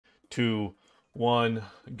2, 1,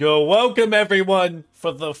 go. Welcome, everyone,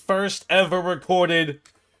 for the first ever recorded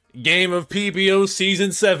game of PBO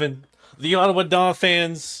Season 7. The Ottawa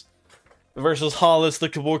Donphans versus Hollis, the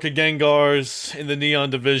Caborca Gemgars in the Neon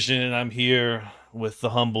Division. And I'm here with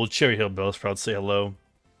the humble Cherry Hill Bells. Proud to say hello.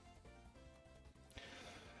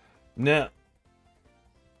 Now,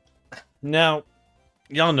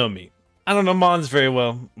 y'all know me. I don't know Mons very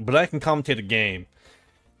well, but I can commentate a game.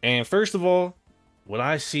 And first of all, what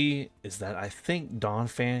I see is that I think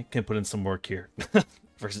Donphan can put in some work here.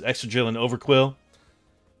 Versus Extra Drill and Overquill.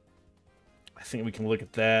 I think we can look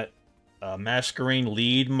at that. Masquerade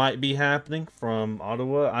lead might be happening from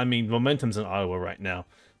Ottawa. I mean, momentum's in Ottawa right now.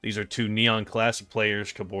 These are two Neon Classic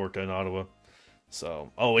players, Caborca and Ottawa.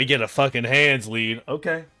 So, oh, we get a fucking hands lead.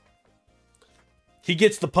 Okay. He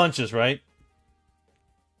gets the punches, right?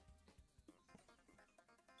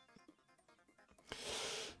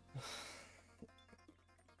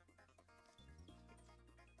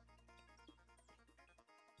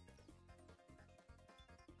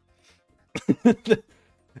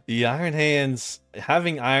 The Iron Hands,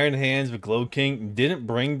 having Iron Hands with Glow King didn't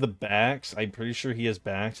bring the backs. I'm pretty sure he has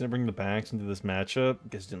backs. Didn't bring the backs into this matchup.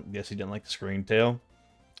 Guess he didn't like the screen tail,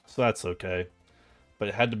 so that's okay. But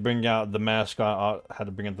it had to bring out the mascot. Had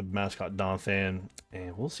to bring out the mascot Donphan,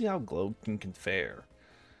 and we'll see how Glow King can fare.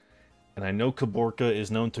 And I know Caborca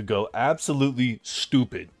is known to go absolutely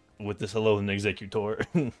stupid with this Alolan Executor.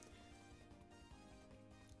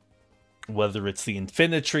 Whether it's the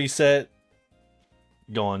Infinity set.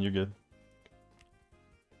 Go on, you're good.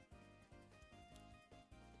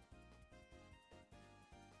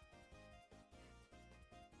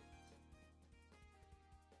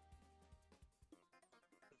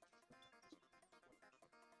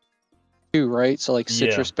 Too, right? So like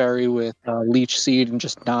citrus berry with leech seed and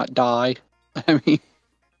just not die. I mean,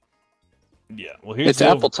 yeah. Well, here's it's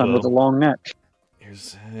Appleton with a long neck.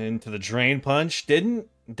 Here's into the drain punch. Didn't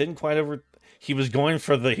quite over. He was going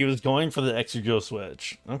for the extra Joe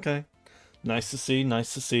switch. Okay, nice to see.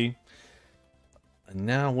 Nice to see. And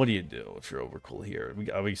now, what do you do if you're Overcool here?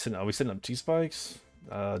 Are we setting up T spikes?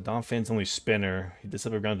 Donphan's only spinner. He does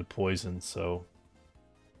have a ground to poison, so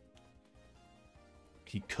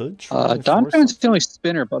he could try. Donphan's the only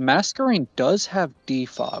spinner, but Masquerade does have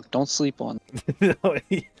defog. Don't sleep on.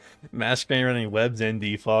 Masquerade running webs and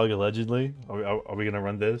defog allegedly. Are we gonna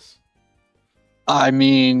run this? I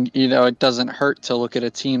mean, you know, it doesn't hurt to look at a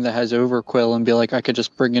team that has Overquill and be like, I could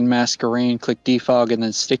just bring in Masquerade, click defog, and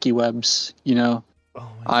then sticky webs, you know?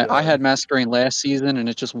 Oh I had Masquerade last season, and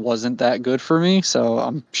it just wasn't that good for me, so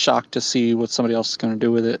I'm shocked to see what somebody else is going to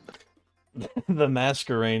do with it. The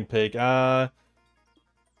Masquerade pick, I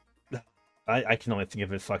can only think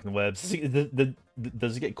of it fucking webs.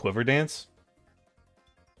 Does it get Quiver Dance?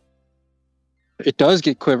 It does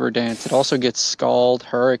get Quiver Dance. It also gets Scald,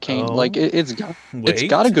 Hurricane. Oh. Like it's got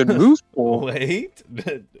a good move pool. Wait,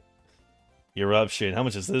 Eruption. How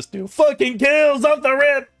much does this do? Fucking kills off the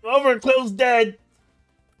rip. Overquill's dead.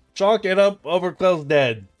 Chalk it up. Overquill's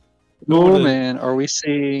dead. Oh man, are we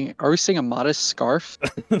seeing a modest scarf?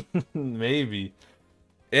 Maybe.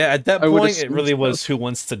 Yeah, at that point, it really was who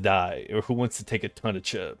wants to die or who wants to take a ton of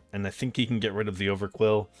chip, and I think he can get rid of the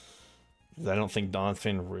Overquill. I don't think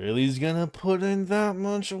Donphan really is gonna put in that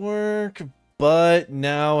much work, but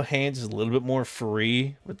now Hands is a little bit more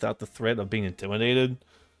free without the threat of being intimidated.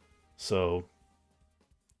 So,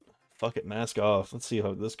 fuck it, mask off. Let's see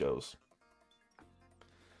how this goes.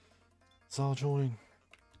 Let's all join.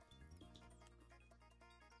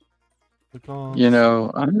 You know,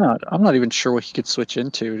 I'm not even sure what he could switch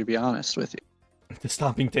into, to be honest with you. The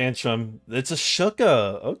Stomping Tantrum. It's a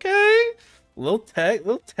Shuka. Okay, little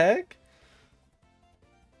tech.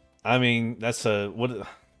 I mean, that's what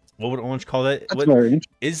would Orange call that?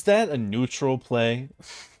 Is that a neutral play?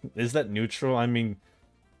 Is that neutral? I mean,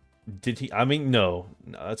 no,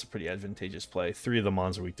 that's a pretty advantageous play. 3 of the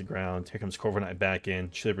Mons are weak to ground. Here comes Corviknight back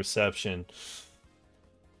in. Chilly Reception.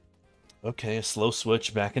 Okay, a slow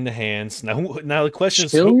switch back into Hands. Now the question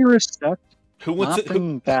is, who wants who wants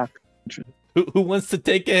to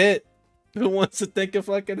take a hit? Who wants to take a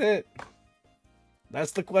fucking hit?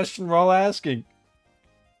 That's the question we're all asking.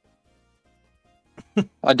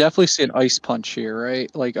 I definitely see an Ice Punch here, right?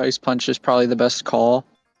 Like Ice Punch is probably the best call.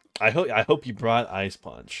 I hope you brought Ice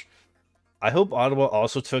Punch. I hope Ottawa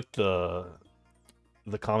also took the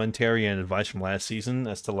commentary and advice from last season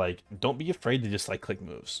as to like, don't be afraid to just like click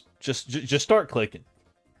moves. Just start clicking.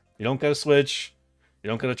 You don't gotta switch. You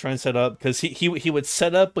don't gotta try and set up, because he would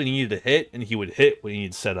set up when he needed to hit, and he would hit when he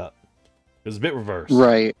needed to set up. It was a bit reversed.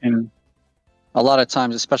 Right, and a lot of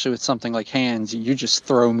times, especially with something like Hands, you just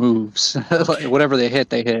throw moves. Like, whatever they hit,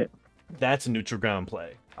 they hit. That's a neutral ground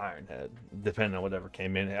play. Ironhead, depending on whatever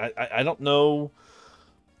came in. I don't know.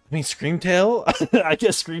 I mean, Screamtail? I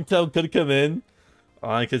guess Screamtail could come in.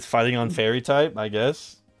 Like it's fighting on Fairy type, I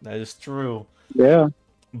guess. That is true. Yeah.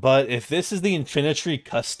 But if this is the Infinitry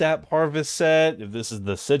Custap Harvest set, if this is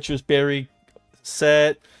the Citrus Berry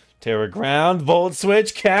set, Terra Ground, Volt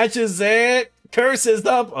Switch catches it, curses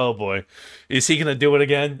up. Oh boy. Is he going to do it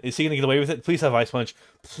again? Is he going to get away with it? Please have Ice Punch.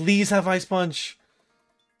 Please have Ice Punch.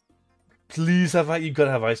 Please have Ice. You gotta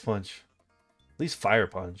have Ice Punch. At least Fire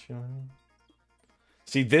Punch. You know what I mean?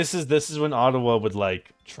 See, this is when Ottawa would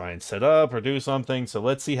like try and set up or do something. So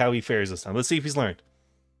let's see how he fares this time. Let's see if he's learned.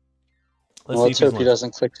 Let's hope he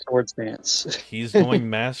doesn't click Swords Dance. He's going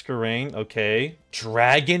Masquerain. Okay.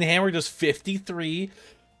 Dragon Hammer does 53.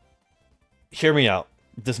 Hear me out.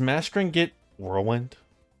 Does Masquerain get Whirlwind?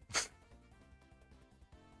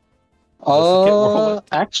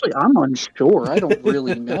 Actually, I'm unsure. I don't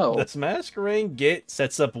really know. Does Masquerain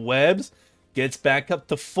sets up webs, gets back up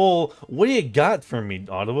to full? What do you got for me,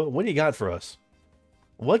 Ottawa? What do you got for us?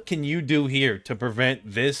 What can you do here to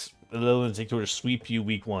prevent this little Insector to sweep you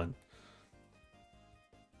week 1?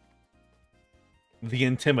 The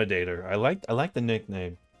Intimidator. I like the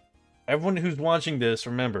nickname. Everyone who's watching this,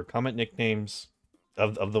 remember, comment nicknames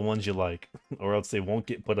of the ones you like, or else they won't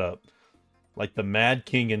get put up. Like the Mad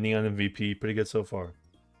King and Neon MVP, pretty good so far.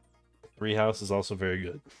 Three House is also very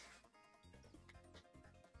good.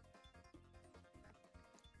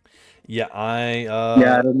 Yeah,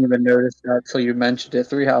 I didn't even notice that till you mentioned it.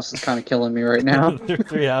 Three House is kind of killing me right now.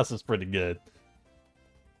 Three House is pretty good.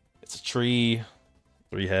 It's a tree,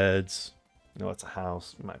 3 heads. No, it's a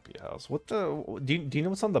house. It might be a house. What the? Do you know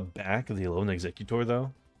what's on the back of the Alone Executor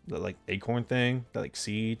though? The like acorn thing, that like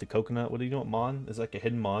seed, the coconut. What do you know? What Mon is like a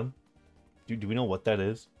hidden Mon. Do we know what that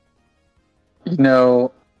is?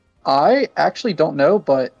 No, I actually don't know,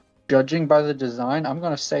 but judging by the design, I'm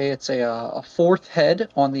gonna say it's a 4th head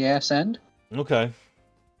on the ass end. Okay.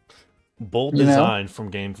 Bold design from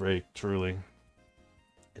Game Freak, truly.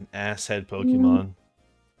 An ass head Pokemon.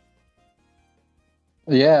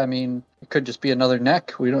 Yeah, I mean, it could just be another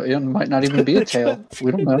neck. It might not even be a tail.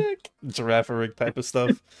 We don't know. Girafarig type of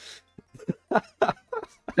stuff.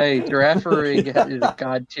 Hey, Girafarig is a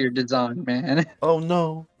god tier design, man. Oh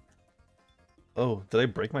no. Oh, did I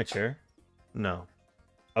break my chair? No.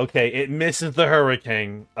 Okay, it misses the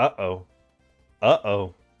hurricane. Uh-oh.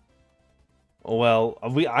 Uh-oh. Well,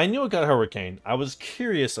 I knew it got hurricane. I was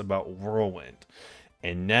curious about whirlwind.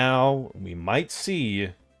 And now we might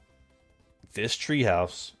see this three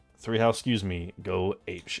house, excuse me, go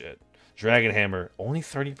apeshit. Dragon Hammer, only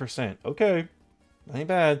 30%. Okay. Ain't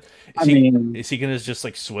bad. Is he gonna just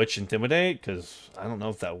like switch Intimidate? Because I don't know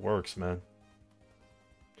if that works, man.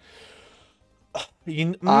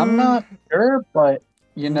 I'm not sure, but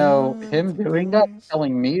you know, him doing that,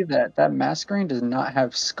 telling me that Masquerain does not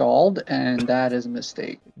have Scald, and that is a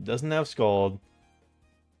mistake. Doesn't have Scald.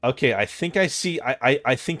 Okay, I think I see.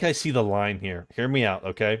 I think I see the line here. Hear me out,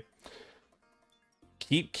 okay?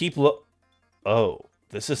 Keep look. Oh,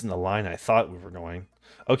 this isn't the line I thought we were going.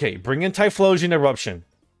 Okay, bring in Typhlosion Eruption.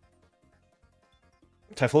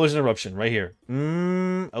 Typhlosion Eruption, right here.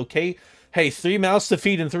 Okay. Hey, 3 mouths to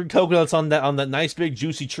feed and 3 coconuts on that nice big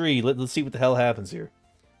juicy tree. Let's see what the hell happens here.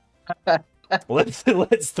 let's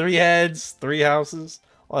 3 heads, 3 houses.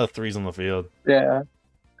 A lot of 3s on the field. Yeah.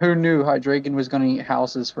 Who knew Hydreigon was going to eat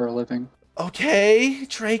houses for a living? Okay,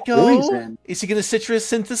 Draco. Poison. Is he going to citrus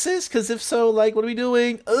synthesis? Because if so, like, what are we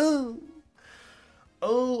doing?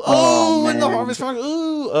 Oh, and the harvest frog.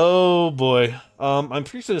 Ooh, oh boy. I'm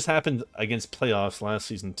pretty sure this happened against playoffs last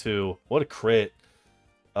season too. What a crit.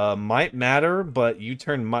 Might matter, but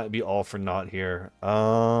U-turn might be all for naught here.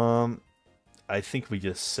 I think we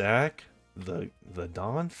just sack the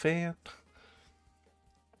Donphan.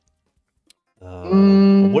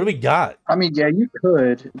 What do we got? I mean, yeah, you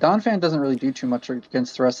could. Donphan doesn't really do too much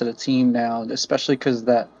against the rest of the team now, especially because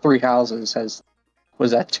that 3 houses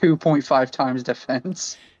was at 2.5 times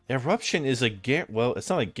defense. Eruption is well, it's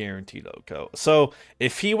not a guaranteed OCO. So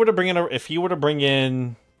if he were to bring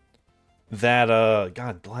in that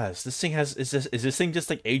God bless, this thing is this thing just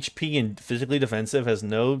like HP and physically defensive, has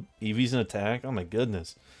no EVs in attack? Oh my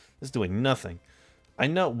goodness. It's doing nothing. I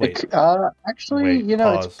know. Wait. Actually, wait, you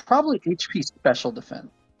know, pause. It's probably HP special defense.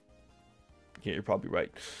 Yeah, you're probably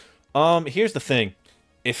right. Here's the thing.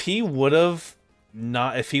 If he would have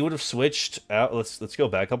switched out, let's go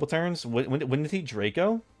back a couple turns. When did he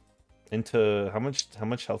Draco? Into how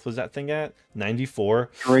much health was that thing at? 94.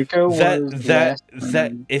 Draco was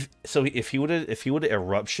if he would have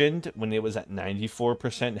eruptioned when it was at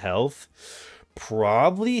 94% health,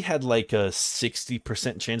 probably had like a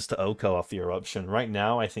 60% chance to OHKO off the eruption. Right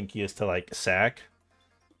now, I think he is to like sack.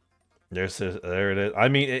 There it is. I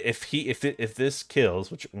mean, if this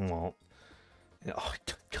kills, which it won't. Oh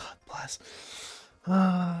God bless.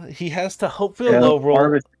 He has to hope for a low roll.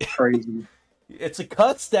 Harvest is crazy. It's a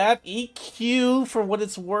cut stab. EQ for what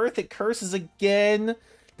it's worth. It curses again.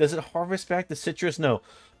 Does it harvest back the citrus? No.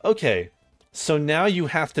 Okay. So now you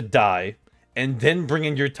have to die and then bring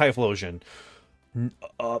in your Typhlosion.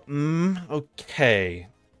 Okay.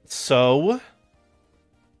 So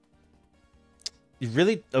you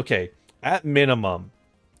really okay. At minimum,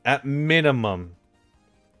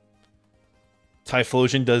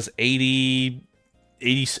 Typhlosion does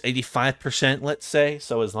 85%, let's say.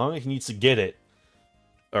 So as long as he needs to get it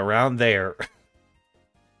around there.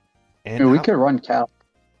 And we could run Cal.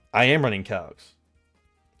 I am running Calcs.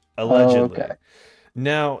 Allegedly. Okay.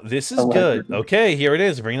 Now, this is good. Okay, here it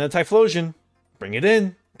is. Bring in the Typhlosion. Bring it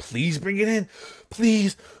in. Please bring it in.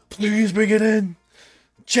 Please bring it in.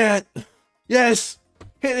 Chat. Yes.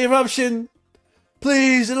 Hit the eruption.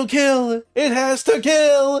 Please, it'll kill. It has to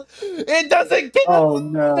kill. It doesn't kill. Oh,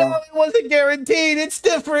 no. It wasn't guaranteed. It's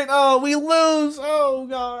different. Oh, we lose. Oh,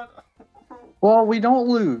 God. Well, we don't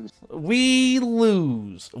lose. We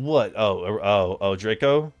lose. What? Oh,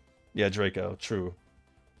 Draco? Yeah, Draco. True.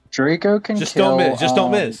 Draco can just kill... don't miss. Just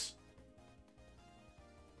don't miss.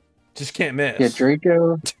 Just can't miss. Yeah,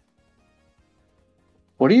 Draco...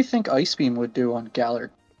 What do you think Ice Beam would do on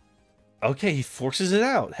Gallard? Okay, he forces it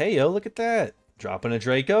out. Hey, yo, look at that. Dropping a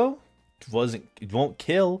Draco. It won't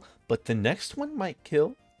kill, but the next one might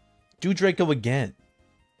kill. Do Draco again.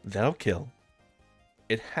 That'll kill.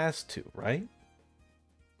 It has to, right?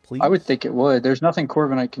 Please? I would think it would. There's nothing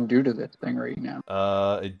Corviknight can do to this thing right now.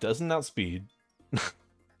 It doesn't outspeed.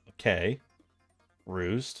 Okay.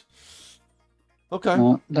 Roost. Okay.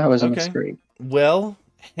 Well, that was a mistake. Well,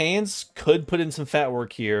 Hands could put in some fat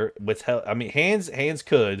work here with help. I mean, Hands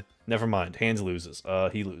could. Never mind. Hands loses.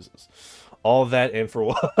 He loses. All that and for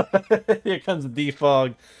what? Here comes the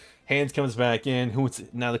defog. Hands comes back in.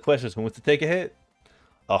 Now the question is, who wants to take a hit?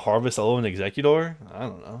 A Harvest Alone Executor? I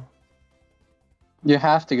don't know. You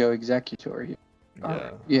have to go Executor.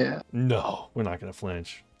 Yeah. Yeah. No, we're not gonna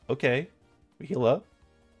flinch. Okay. We heal up.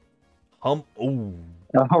 Ooh.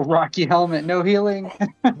 Oh, Rocky Helmet, no healing.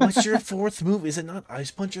 What's your fourth move? Is it not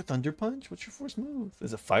Ice Punch or Thunder Punch? What's your fourth move?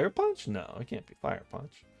 Is it Fire Punch? No, it can't be Fire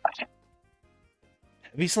Punch.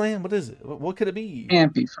 Heavy Slam? What is it? What could it be?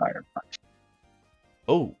 Can't be Fire Punch.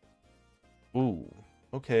 Oh. Ooh.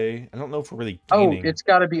 Okay. I don't know if we're really gaining. Oh, it's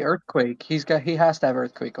got to be Earthquake. He has to have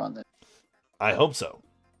Earthquake on this. I hope so.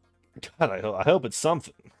 God, I hope it's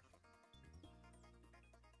something.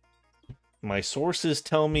 My sources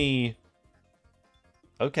tell me.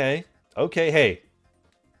 Okay. Hey.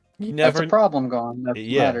 That's a problem gone. That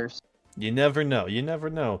matters. You never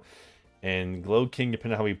know. And Glow King,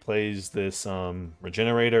 depending on how he plays this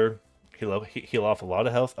Regenerator, heal off a lot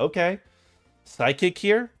of health. Okay. Psychic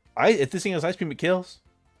here. If this thing has Ice Beam, it kills.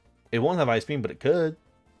 It won't have Ice Beam, but it could.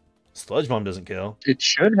 Sludge Bomb doesn't kill. It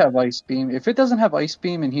should have Ice Beam. If it doesn't have Ice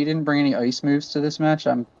Beam and he didn't bring any ice moves to this match,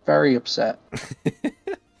 I'm very upset. I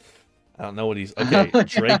don't know what he's... Okay,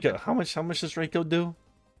 Draco. How much does Draco do?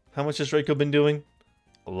 How much has Draco been doing?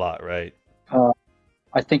 A lot, right?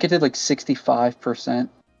 I think it did like 65%.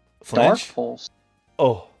 Flinch? Dark Pulse.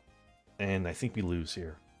 Oh. And I think we lose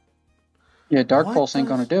here. Yeah, Dark Pulse ain't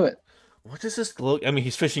going to do it. What does this look... I mean,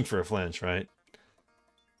 he's fishing for a flinch, right?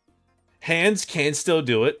 Hands can still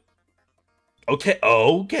do it.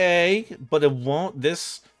 Okay. But it won't...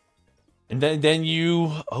 This... And then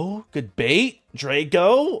you... Oh, good bait.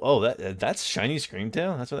 Draco. Oh, that's shiny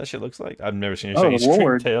Screamtail. That's what that shit looks like. I've never seen a shiny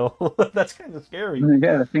Screamtail. That's kind of scary.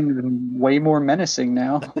 Yeah, the thing is way more menacing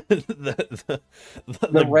now. the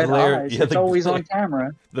red glare, eyes. It's always on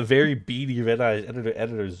camera. The very beady red eyes.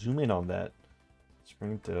 Editor, zoom in on that.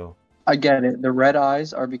 Screamtail. I get it. The red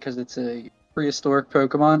eyes are because it's a prehistoric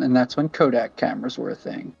Pokemon, and that's when Kodak cameras were a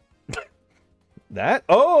thing. That?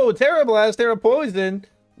 Oh, Terra Blast, Terra Poison.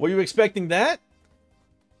 Were you expecting that?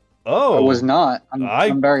 Oh, I was not.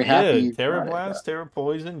 I'm very happy. Terra Blast, Terra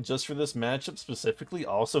Poison, just for this matchup specifically,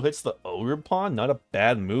 also hits the Ogre Pawn. Not a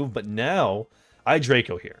bad move, but now I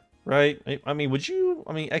Draco here, right? I mean, would you?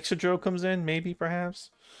 I mean, Exegro comes in, maybe,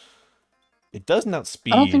 perhaps. It does not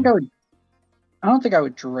speed. I don't think I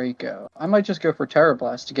would Draco. I might just go for Terra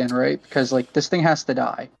Blast again, right? Because like this thing has to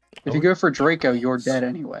die. If you go for Draco, you're dead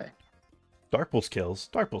anyway. Dark Pulse kills.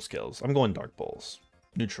 I'm going Dark Pulse.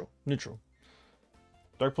 Neutral.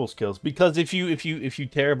 Dark Pulse kills because if you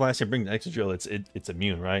Terra Blast and bring the Exegro, it's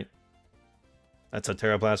immune, right? That's how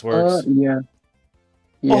Terra Blast works.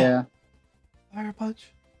 Yeah. Fire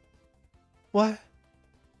Punch? What?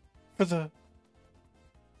 For the...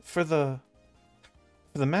 For the...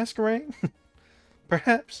 For the Masquerade?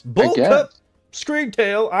 Perhaps? Bull Cup,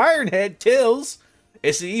 Screamtail, Ironhead, Tills.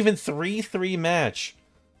 It's an even 3-3 match.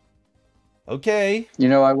 Okay. You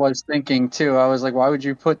know, I was thinking too. I was like, why would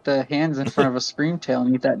you put the hands in front of a Screamtail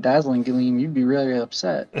and eat that Dazzling Gleam? You'd be really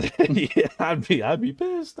upset. Yeah, I'd be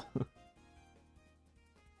pissed.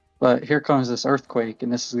 But here comes this Earthquake,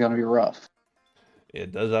 and this is gonna be rough.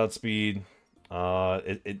 It does outspeed.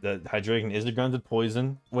 The Hydreigon is a grounded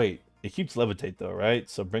poison. Wait, it keeps Levitate though, right?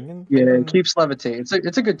 So bring in. Yeah, it keeps Levitate.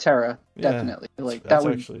 It's a good Terra, definitely. Like that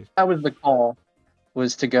was the call,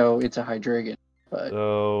 was to go into Hydreigon. But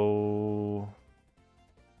so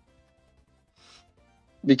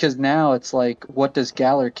because now it's like, what does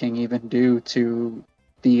Galar King even do to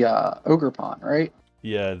the Ogerpon, right?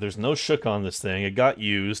 Yeah, there's no shook on this thing. It got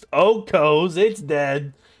used. Okos, it's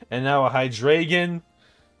dead. And now a Hydreigon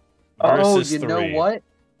versus 3. Know what?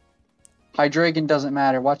 Hydreigon doesn't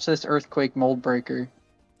matter. Watch this Earthquake Mold Breaker.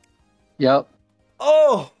 Yep.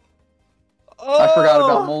 Oh! I forgot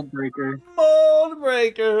about Mold Breaker. Mold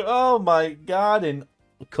Breaker! Oh my god. And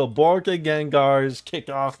Caborca Gengar's kick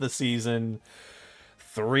off the season.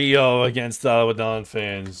 3-0 against Ottawa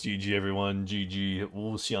Donphans. GG, everyone. GG.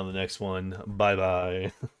 We'll see you on the next one.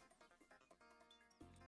 Bye-bye.